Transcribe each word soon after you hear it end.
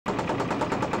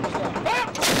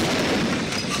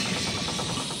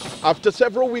After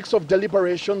several weeks of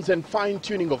deliberations and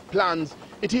fine-tuning of plans,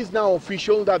 it is now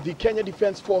official that the Kenya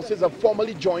Defence Forces have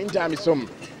formally joined Amisom.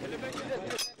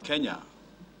 Kenya,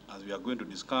 as we are going to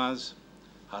discuss,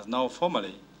 has now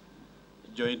formally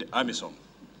joined Amisom.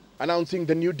 Announcing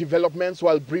the new developments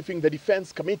while briefing the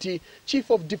Defence Committee, Chief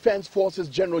of Defence Forces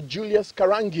General Julius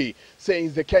Karangi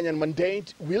says the Kenyan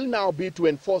mandate will now be to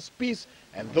enforce peace,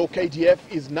 and though KDF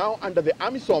is now under the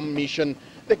Amisom mission,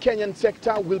 the Kenyan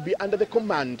sector will be under the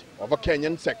command of a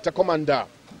Kenyan sector commander.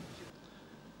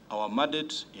 Our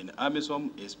mandate in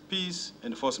Amisom is peace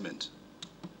enforcement.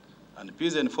 And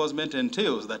peace enforcement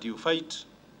entails that you fight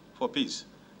for peace.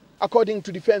 According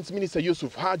to Defence Minister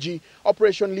Yusuf Haji,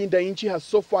 Operation Linda Nchi has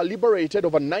so far liberated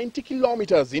over 90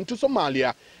 kilometers into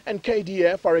Somalia, and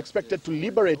KDF are expected to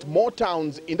liberate more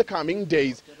towns in the coming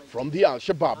days from the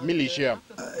Shabaab militia.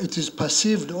 It is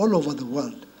perceived all over the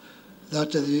world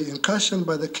that the incursion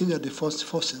by the Kenya Defence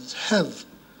Forces have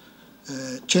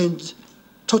changed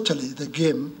totally the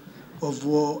game of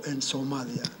war in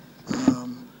Somalia,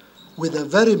 with a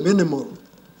very minimal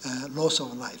loss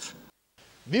of life.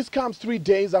 This comes 3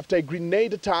 days after a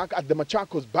grenade attack at the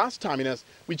Machakos bus terminus,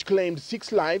 which claimed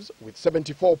 6 lives, with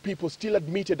 74 people still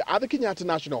admitted at the Kenyatta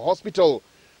National Hospital.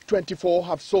 24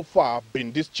 have so far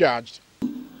been discharged.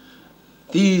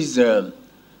 These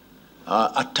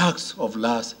attacks of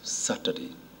last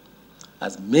Saturday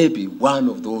as maybe one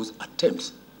of those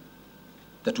attempts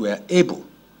that were able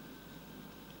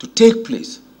to take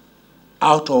place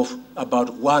out of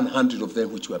about 100 of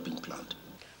them which were being planned.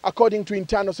 According to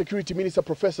Internal Security Minister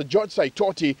Professor George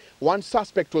Saitoti, one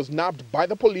suspect was nabbed by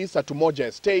the police at Umoja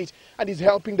Estate and is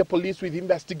helping the police with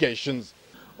investigations.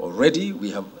 Already we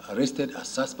have arrested a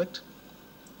suspect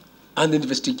and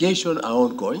investigations are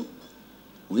ongoing.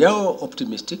 We are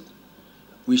optimistic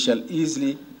we shall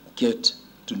easily get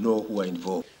to know who are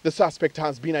involved. The suspect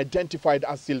has been identified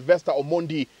as Sylvester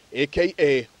Omondi,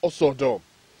 aka Osodo.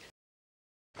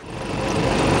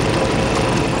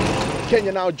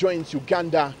 Kenya now joins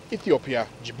Uganda, Ethiopia,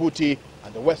 Djibouti,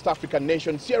 and the West African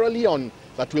nation Sierra Leone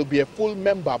that will be a full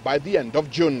member by the end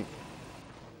of June.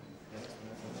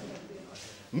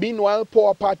 Meanwhile,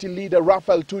 Poa Party leader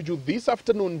Raphael Tuju this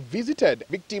afternoon visited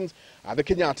victims at the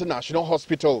Kenyatta National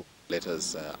Hospital. Let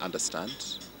us understand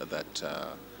that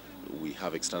we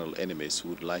have external enemies who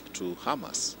would like to harm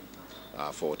us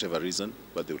for whatever reason,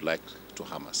 but they would like to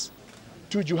harm us.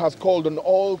 Tuju has called on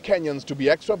all Kenyans to be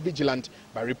extra vigilant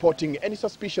by reporting any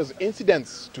suspicious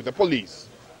incidents to the police.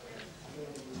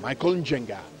 Michael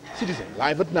Njenga, Citizen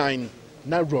Live at 9,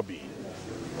 Nairobi.